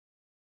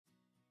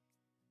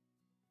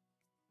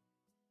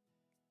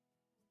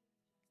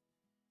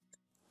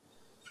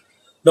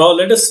Now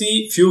let us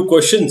see few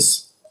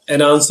questions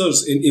and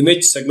answers in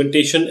image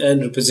segmentation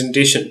and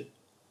representation.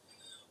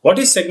 What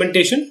is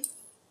segmentation?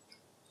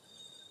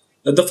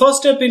 The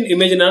first step in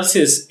image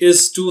analysis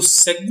is to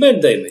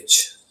segment the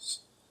image.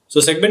 So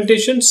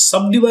segmentation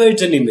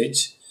subdivides an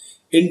image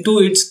into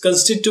its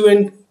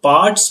constituent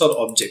parts or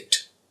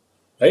object,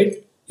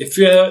 right? If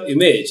you have an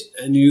image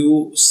and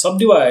you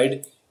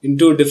subdivide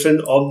into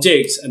different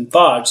objects and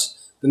parts,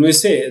 then we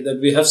say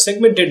that we have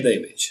segmented the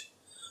image.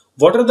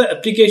 What are the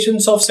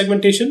applications of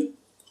segmentation?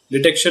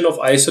 Detection of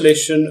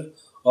isolation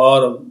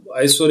or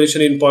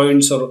isolation in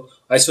points or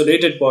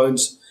isolated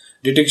points,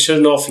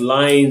 detection of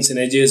lines and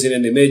edges in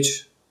an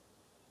image.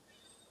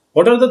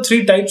 What are the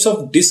three types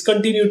of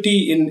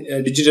discontinuity in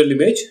a digital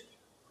image?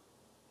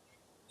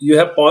 You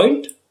have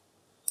point,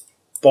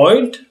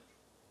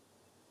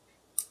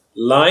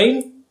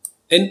 line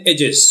and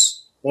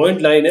edges.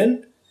 Point, line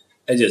and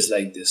edges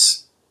like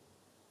this.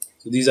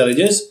 So these are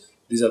edges,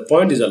 these are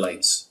point, these are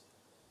lines.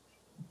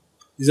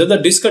 These are the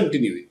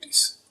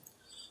discontinuities.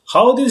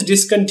 How this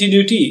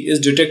discontinuity is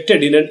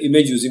detected in an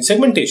image using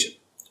segmentation?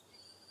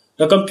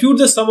 Now compute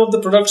the sum of the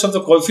products of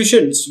the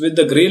coefficients with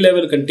the gray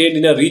level contained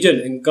in a region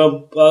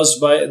encompassed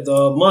by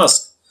the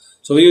mask.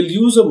 So we will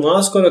use a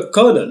mask or a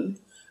kernel,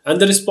 and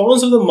the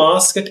response of the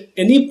mask at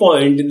any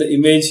point in the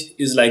image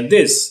is like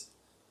this.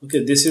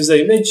 Okay, this is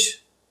the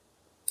image.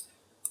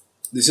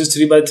 This is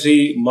 3 by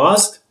 3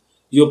 mask.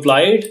 You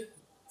apply it.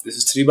 This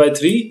is 3 by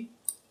 3.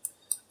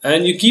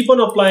 And you keep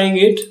on applying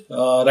it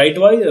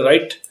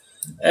right,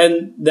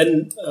 and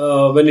then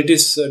when it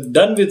is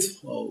done with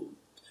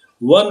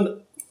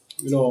one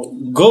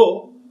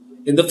go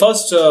in the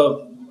first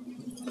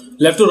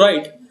left to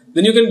right,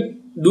 then you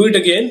can do it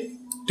again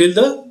till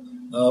the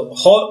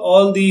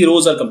all the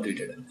rows are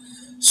completed.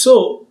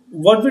 So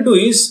what we do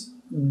is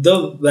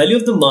the value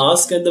of the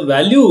mask and the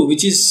value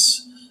which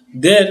is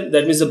there,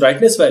 that means the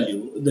brightness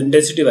value, the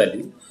intensity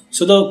value.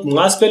 So the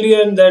mask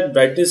value and that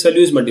brightness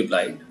value is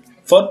multiplied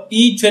for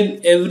each and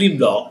every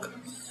block,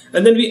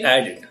 and then we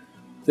add it.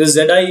 This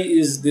Z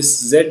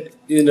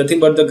is nothing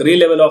but the gray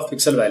level of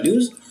pixel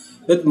values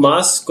with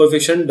mask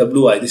coefficient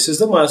Wi. This is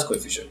the mask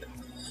coefficient.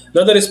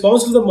 Now the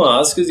response of the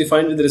mask is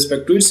defined with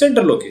respect to its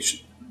center location.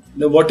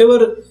 Now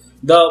whatever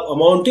the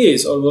amount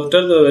is or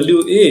whatever the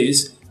value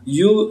is,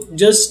 you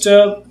just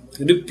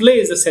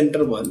replace the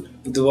center one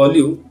with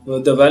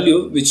the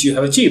value which you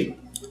have achieved.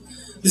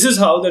 This is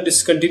how the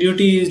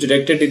discontinuity is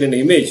detected in an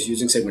image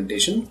using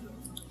segmentation.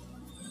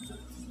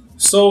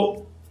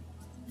 So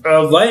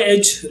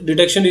Y-edge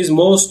detection is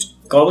most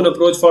common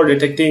approach for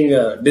detecting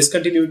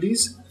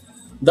discontinuities.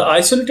 The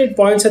isolated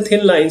points and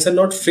thin lines are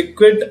not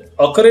frequent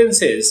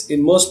occurrences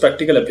in most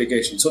practical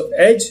applications. So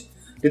edge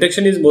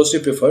detection is mostly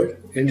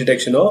preferred in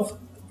detection of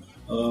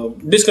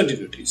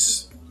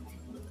discontinuities.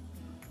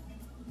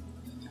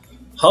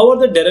 How are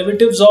the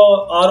derivatives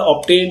are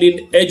obtained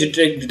in edge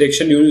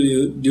detection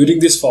during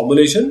this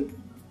formulation?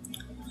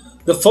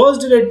 The first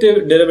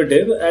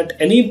derivative at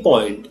any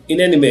point in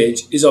an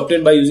image is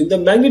obtained by using the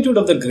magnitude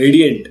of the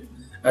gradient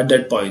at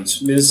that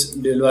point, means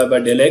del y by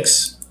del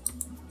x.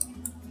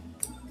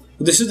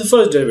 This is the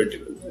first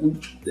derivative.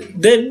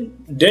 Then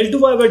del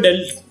 2y by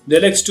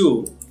del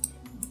x2.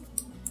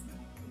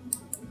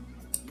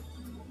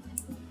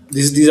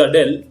 These are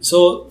del.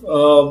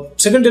 So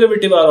second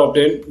derivative are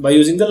obtained by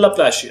using the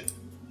Laplacian.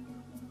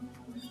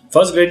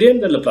 First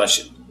gradient, then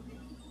Laplacian.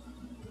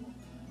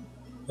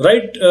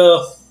 Right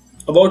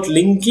about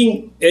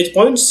linking edge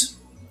points.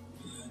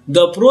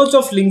 The approach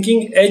of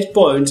linking edge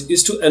points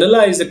is to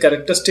analyze the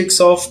characteristics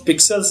of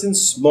pixels in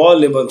small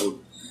neighborhood.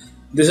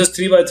 This is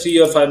 3 by 3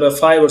 or 5 by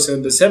 5 or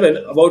 7 by 7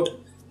 about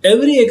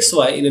every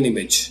xy in an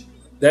image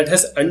that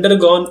has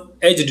undergone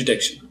edge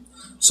detection.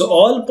 So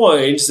all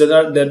points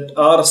that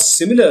are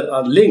similar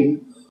are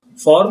linked,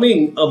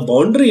 forming a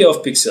boundary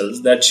of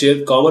pixels that share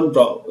some common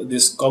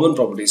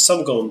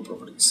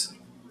properties.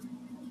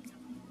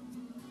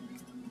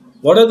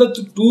 What are the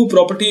two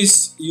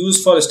properties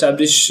used for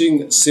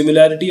establishing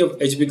similarity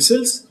of edge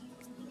pixels?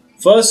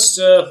 First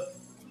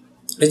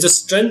is the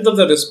strength of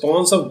the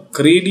response of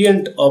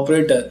gradient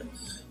operator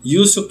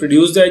used to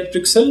produce the edge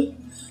pixel,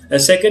 and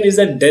second is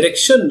the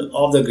direction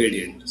of the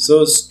gradient.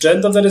 So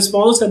strength of the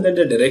response and then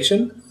the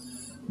direction.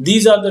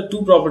 These are the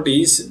two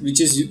properties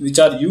which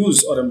are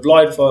used or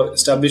employed for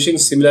establishing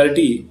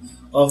similarity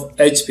of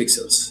edge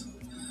pixels.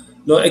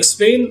 Now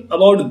explain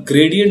about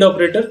gradient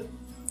operator.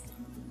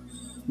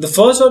 The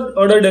first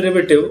order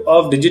derivative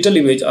of digital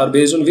image are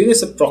based on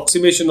various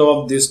approximation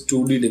of this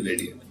 2D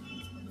gradient.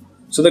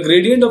 So the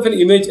gradient of an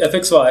image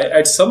fxy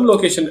at some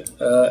location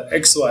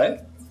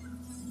xy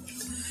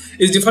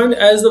is defined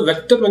as the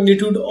vector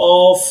magnitude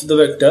of the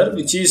vector,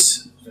 which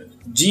is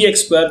gx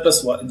square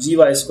plus gy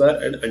square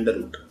and under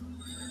root.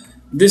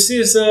 This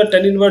is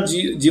tan inverse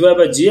gy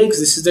by gx.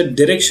 This is the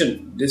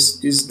direction. This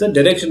is the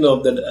direction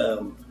of the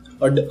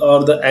or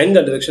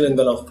the direction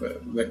angle of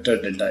vector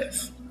delta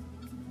f.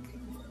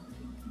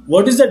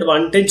 What is the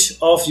advantage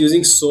of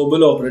using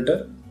Sobel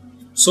operator?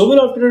 Sobel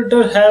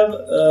operator have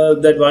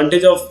the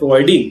advantage of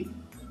providing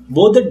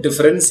both the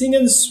differencing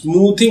and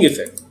smoothing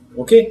effect.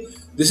 Okay,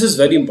 This is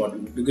very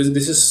important because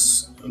this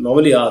is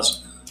normally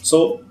asked.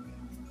 So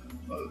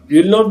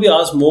you will not be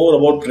asked more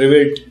about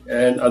rivet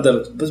and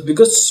other, but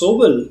because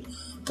Sobel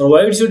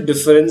provides you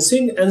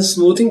differencing and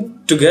smoothing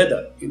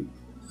together.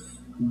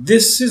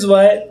 This is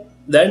why,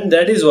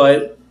 that is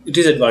why it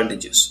is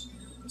advantageous.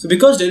 So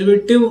because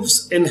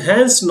derivatives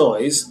enhance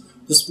noise,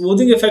 the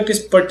smoothing effect is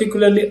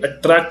particularly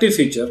attractive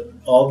feature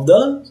of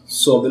the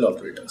Sobel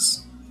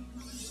operators.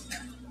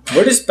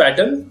 What is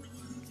pattern?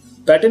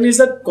 Pattern is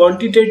a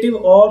quantitative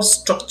or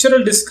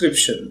structural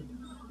description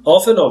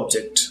of an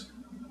object.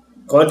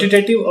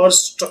 Quantitative or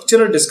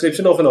structural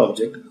description of an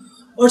object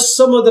or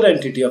some other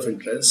entity of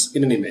interest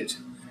in an image.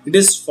 It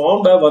is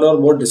formed by one or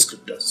more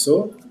descriptors.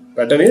 So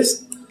pattern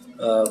is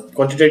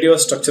quantitative or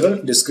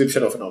structural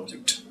description of an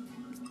object.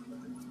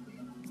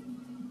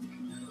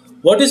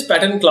 What is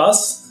pattern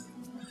class?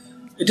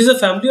 It is a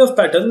family of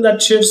patterns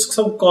that shares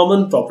some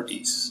common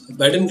properties.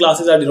 Pattern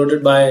classes are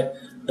denoted by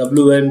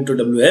Wn to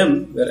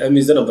Wm, where m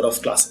is the number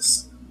of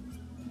classes.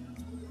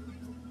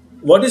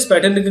 What is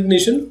pattern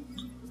recognition?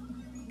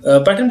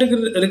 Pattern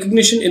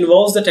recognition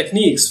involves the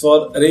techniques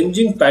for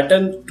arranging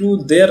pattern to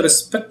their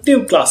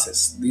respective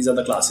classes. These are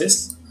the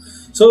classes.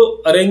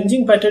 So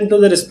arranging pattern to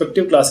the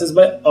respective classes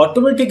by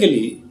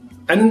automatically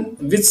and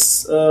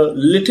with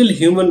little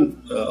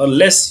human or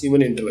less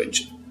human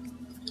intervention.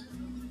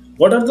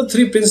 What are the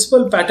three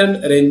principal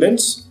pattern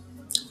arrangements?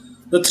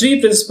 The three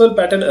principal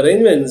pattern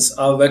arrangements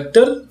are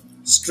vector,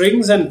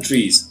 strings and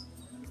trees.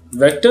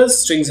 Vectors,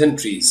 strings and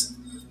trees.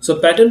 So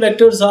pattern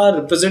vectors are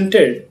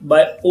represented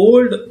by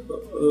old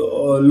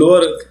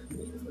lower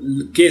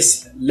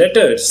case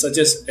letters such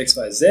as x,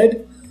 y, z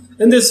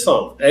in this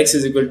form. X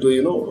is equal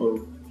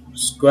to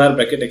square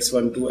bracket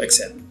x1 to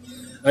xn,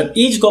 and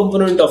each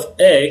component of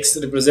x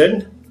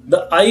represent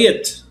the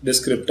ith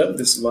descriptor,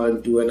 this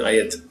 1, 2 and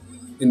ith.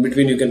 In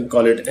between you can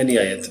call it any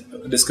ith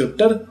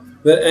descriptor,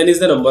 where n is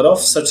the number of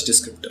such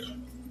descriptor.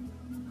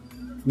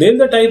 Name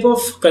the type of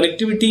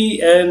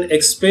connectivity and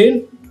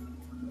explain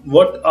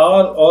what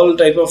are all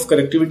type of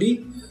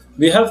connectivity.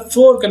 We have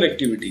 4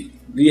 connectivity,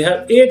 we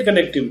have 8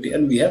 connectivity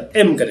and we have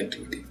m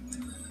connectivity.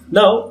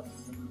 Now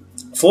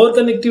 4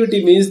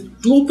 connectivity means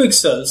 2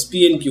 pixels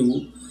p and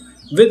q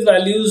with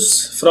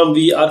values from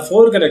v are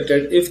 4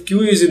 connected if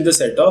q is in the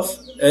set of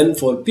n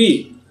for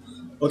p.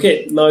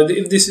 Okay, now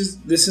if this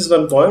is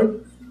one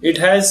point, it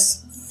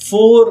has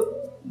 4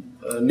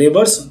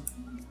 neighbors,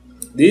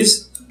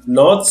 these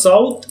north,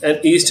 south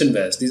and east and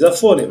west. These are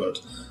 4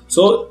 neighbors.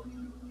 So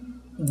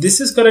this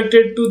is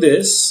connected to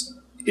this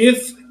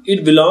if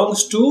it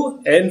belongs to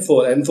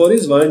n4. n4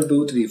 is 1,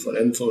 2, 3, 4,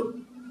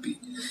 n4p.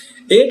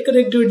 8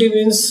 connectivity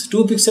means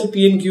 2 pixel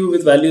p and q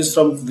with values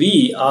from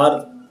v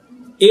are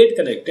 8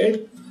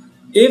 connected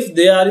if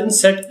they are in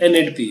set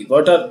n8p.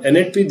 What are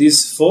n8p?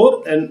 These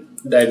 4 and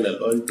diagonal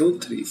 1, 2,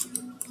 3, 4.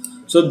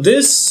 So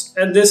this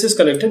and this is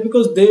connected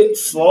because they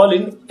fall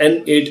in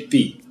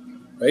n8p,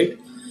 right?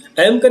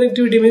 M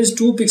connectivity means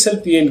 2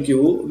 pixel p and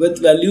q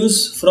with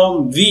values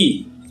from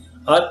v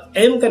are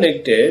m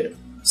connected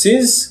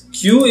since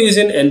q is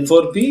in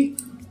n4p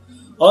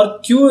or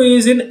q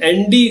is in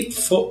nd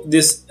for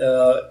this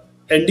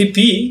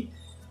ndp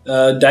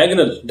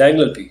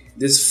diagonal p.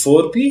 This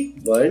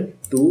 4p 1,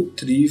 2,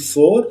 3,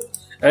 4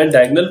 and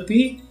diagonal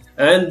p,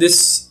 and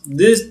this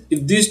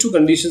if these two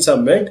conditions are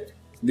met,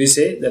 we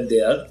say that they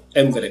are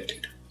m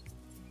connected.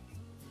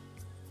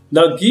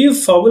 Now give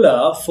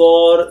formula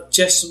for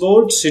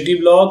chessboard,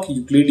 cityblock,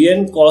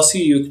 Euclidean,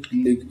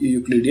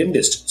 quasi-Euclidean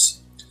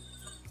distance.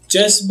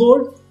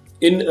 Chessboard,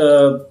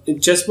 in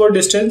chessboard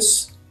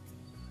distance,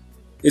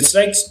 it's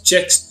like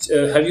chess.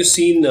 Have you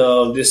seen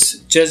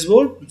this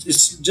chessboard?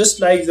 It's just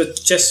like the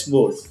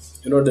chessboard.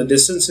 The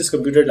distance is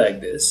computed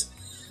like this.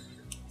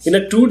 In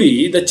a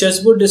 2D, the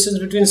chessboard distance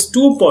between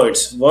 2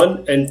 points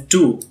 1 and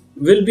 2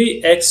 will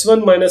be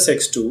x1 minus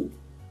x2,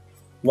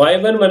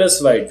 y1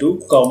 minus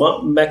y2,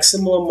 comma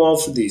maximum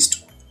of these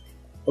two.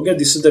 Okay,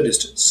 this is the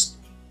distance.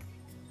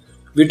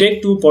 We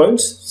take 2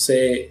 points,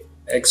 say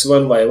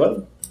x1,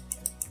 y1,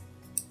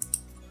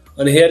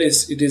 and here it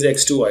is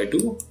x2,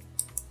 y2.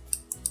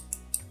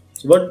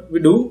 So what we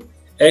do,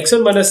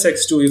 x1 minus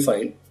x2 we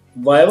find,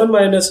 y1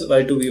 minus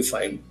y2 we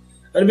find,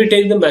 and we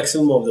take the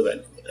maximum of the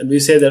value, and we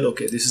say that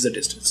okay, this is the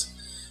distance.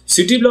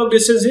 Cityblock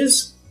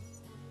distances,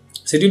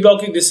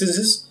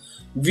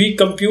 we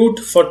compute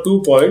for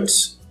 2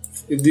 points.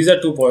 If these are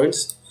 2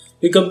 points,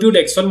 we compute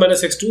x1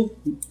 minus x2,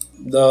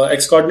 the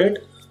x coordinate,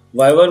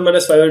 y1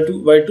 minus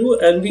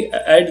y2, and we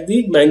add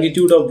the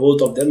magnitude of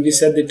both of them. We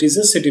said it is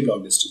a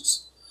cityblock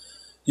distance.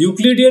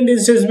 Euclidean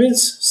distance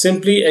means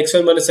simply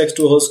x1 minus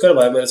x2 whole square,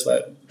 y minus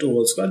y2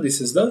 whole square.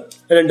 This is the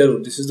under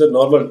root. This is the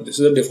normal. This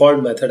is the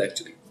default method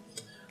actually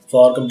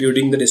for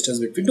computing the distance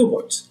between 2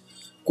 points.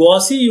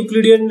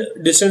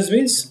 Quasi-Euclidean distance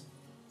means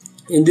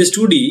in this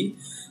 2D,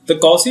 the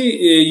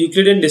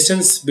quasi-Euclidean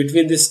distance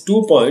between these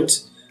 2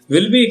 points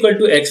will be equal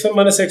to x1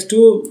 minus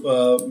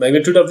x2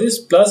 magnitude of this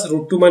plus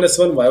root 2 minus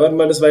 1 y1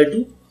 minus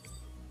y2,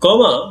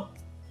 comma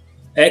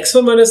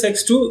x1 minus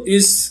x2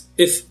 is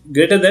if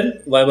greater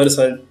than y minus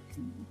 1.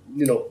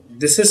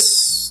 This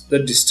is the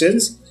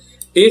distance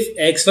if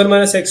x1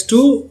 minus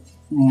x2,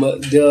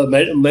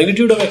 the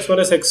magnitude of x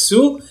minus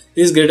x2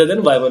 is greater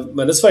than y1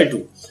 minus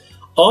y2,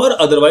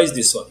 or otherwise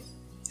this one,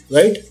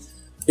 right?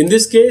 In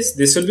this case,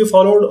 this will be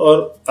followed,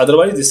 or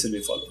otherwise this will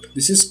be followed.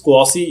 This is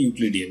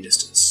quasi-Euclidean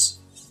distance.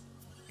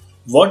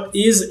 What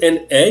is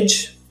an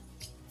edge?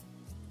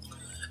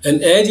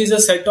 An edge is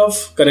a set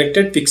of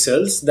connected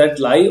pixels that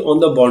lie on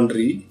the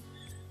boundary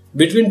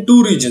between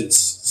two regions.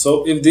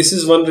 So if this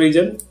is one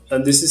region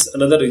and this is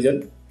another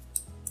region,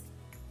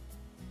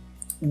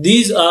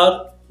 this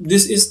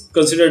is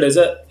considered as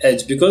an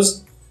edge,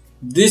 because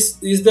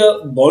this is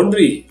the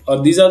boundary,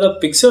 or these are the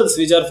pixels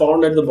which are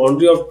found at the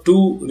boundary of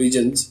two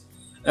regions,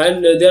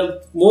 and they are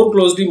more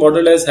closely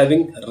modeled as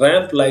having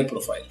ramp-like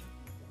profile.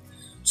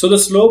 So the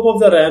slope of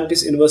the ramp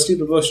is inversely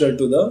proportional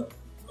to the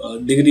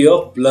degree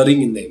of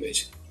blurring in the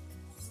image.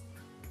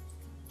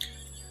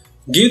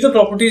 Give the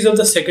properties of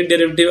the second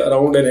derivative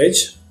around an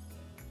edge.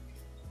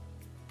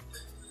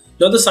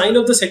 Now the sign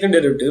of the second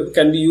derivative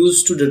can be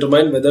used to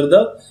determine whether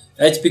the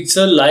edge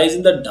pixel lies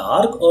in the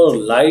dark or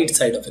light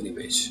side of an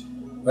image,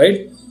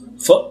 right?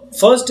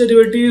 First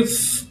derivative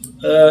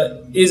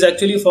is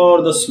actually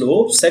for the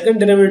slope. Second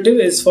derivative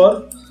is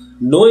for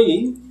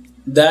knowing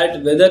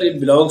that whether it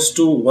belongs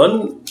to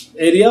one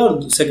area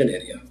or second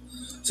area.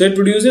 So it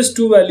produces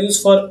two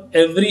values for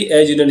every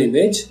edge in an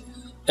image,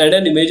 and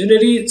an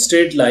imaginary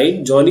straight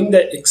line joining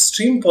the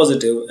extreme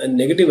positive and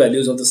negative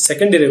values of the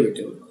second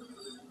derivative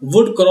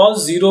would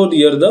cross zero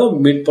near the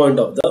midpoint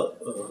of the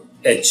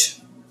edge.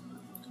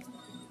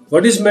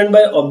 What is meant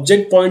by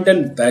object point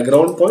and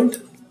background point?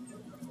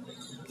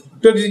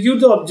 To execute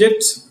the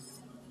objects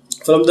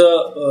from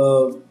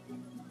the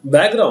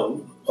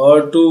background,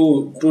 or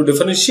to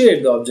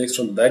differentiate the objects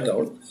from the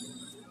background,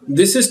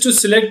 this is to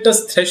select a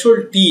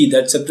threshold t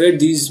that separate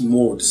these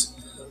modes.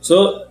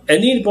 So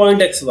any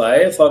point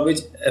xy for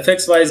which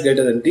fxy is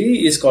greater than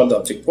t is called the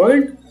object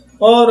point,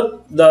 or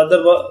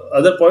the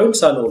other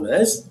points are known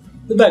as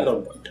the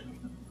background point.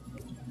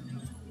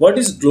 What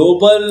is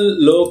global,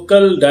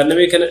 local,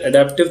 dynamic and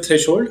adaptive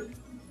threshold?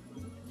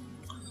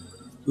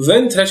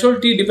 When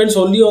threshold t depends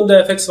only on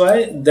the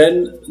fxy,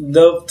 then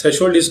the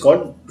threshold is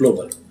called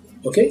global.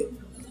 Okay,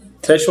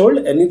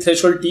 threshold, any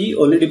threshold t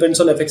only depends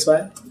on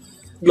fxy,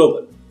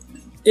 global.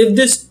 If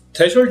this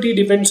threshold t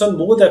depends on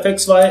both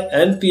fxy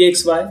and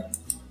pxy,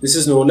 this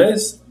is known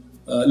as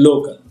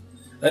local.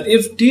 And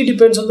if t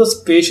depends on the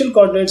spatial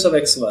coordinates of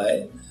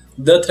xy,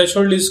 the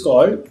threshold is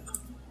called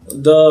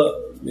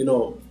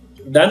the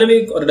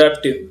dynamic or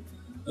adaptive,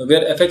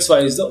 where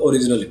fxy is the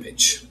original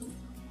image.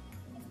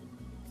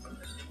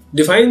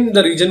 Define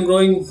the region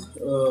growing.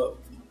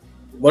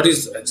 What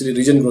is actually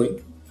region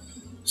growing?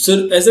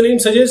 So as the name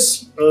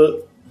suggests,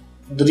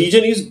 the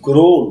region is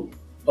grown,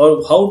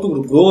 or how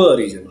to grow a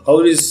region.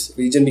 How is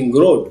region being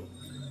grown?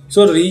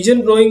 So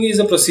region growing is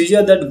a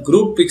procedure that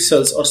group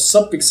pixels or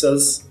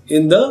subpixels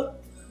in the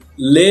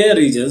layer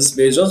regions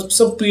based on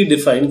some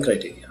predefined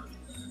criteria.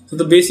 So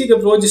the basic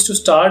approach is to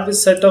start with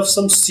set of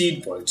some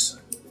seed points,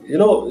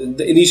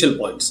 the initial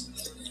points,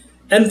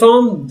 and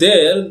from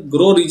there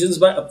grow regions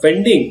by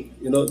appending.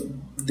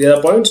 There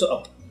are points,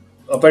 so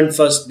append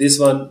first this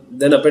one,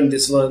 then append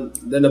this one,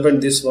 then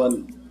append this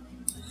one.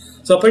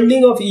 So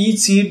appending of each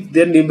seed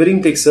their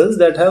neighboring pixels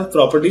that have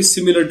properties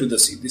similar to the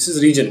seed. This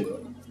is region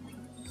growing.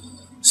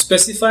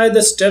 Specify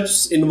the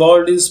steps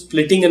involved in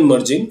splitting and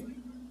merging.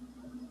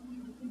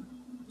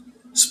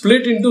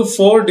 Split into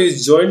 4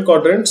 disjoint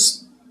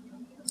quadrants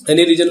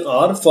any region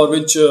R for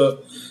which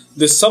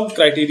the sum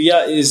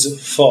criteria is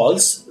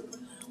false.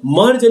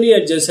 Merge any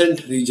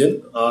adjacent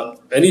region or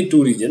any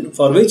two region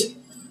for which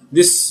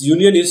this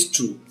union is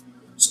true.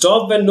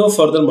 Stop when no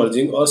further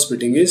merging or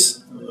splitting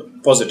is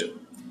positive.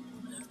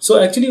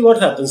 So actually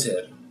what happens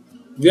here?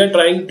 We are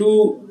trying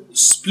to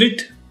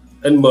split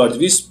and merge.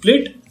 We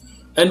split,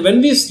 and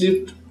when we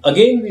split,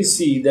 again we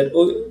see that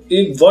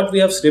if what we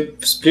have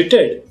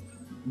splitted,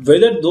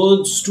 whether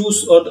those two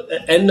or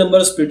n number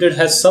splitted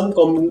has some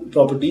common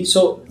property,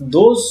 so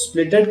those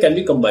splitted can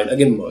be combined,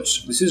 again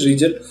merged. This is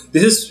region,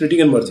 this is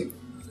splitting and merging.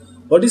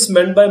 What is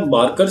meant by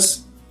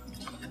markers?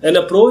 An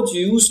approach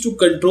used to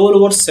control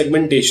over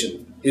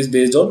segmentation is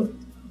based on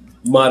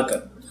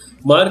marker.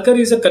 Marker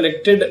is a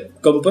connected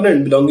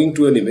component belonging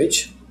to an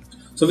image.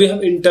 So we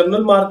have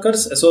internal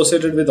markers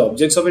associated with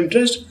objects of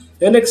interest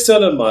and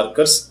external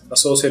markers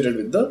associated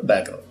with the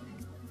background.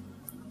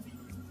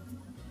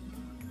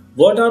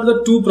 What are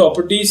the two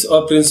properties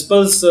or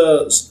principal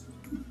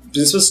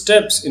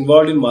steps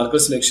involved in marker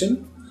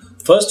selection?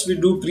 First, we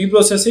do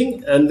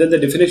pre-processing, and then the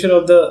definition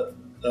of the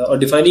or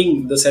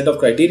defining the set of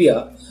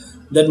criteria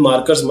that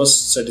markers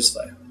must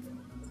satisfy.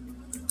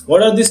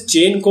 What are these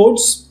chain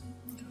codes?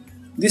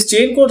 These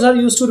chain codes are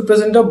used to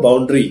represent a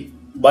boundary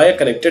by a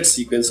connected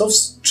sequence of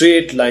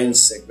straight line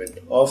segment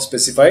of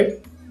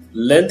specified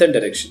length and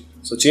direction.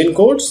 So chain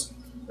codes,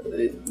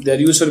 they are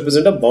used to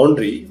represent a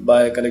boundary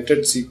by a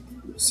connected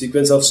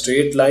sequence of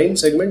straight line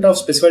segment of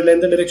specified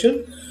length and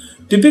direction.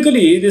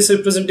 Typically, this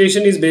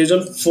representation is based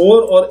on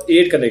 4 or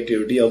 8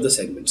 connectivity of the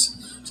segments.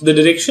 So the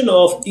direction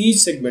of each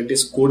segment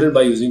is coded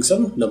by using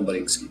some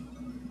numbering scheme.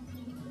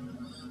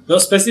 Now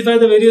specify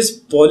the various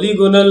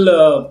polygonal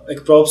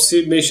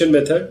approximation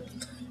method.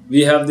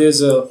 We have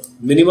this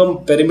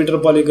minimum perimeter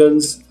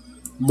polygons,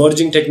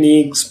 merging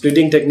techniques,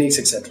 splitting techniques,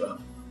 etc.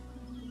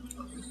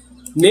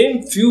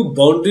 Name few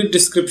boundary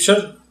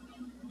descriptor,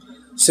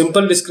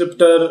 simple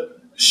descriptor,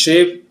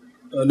 shape,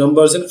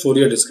 numbers, and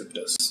Fourier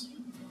descriptors.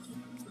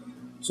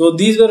 So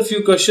these were a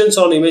few questions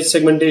on image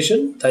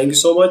segmentation. Thank you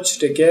so much.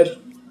 Take care.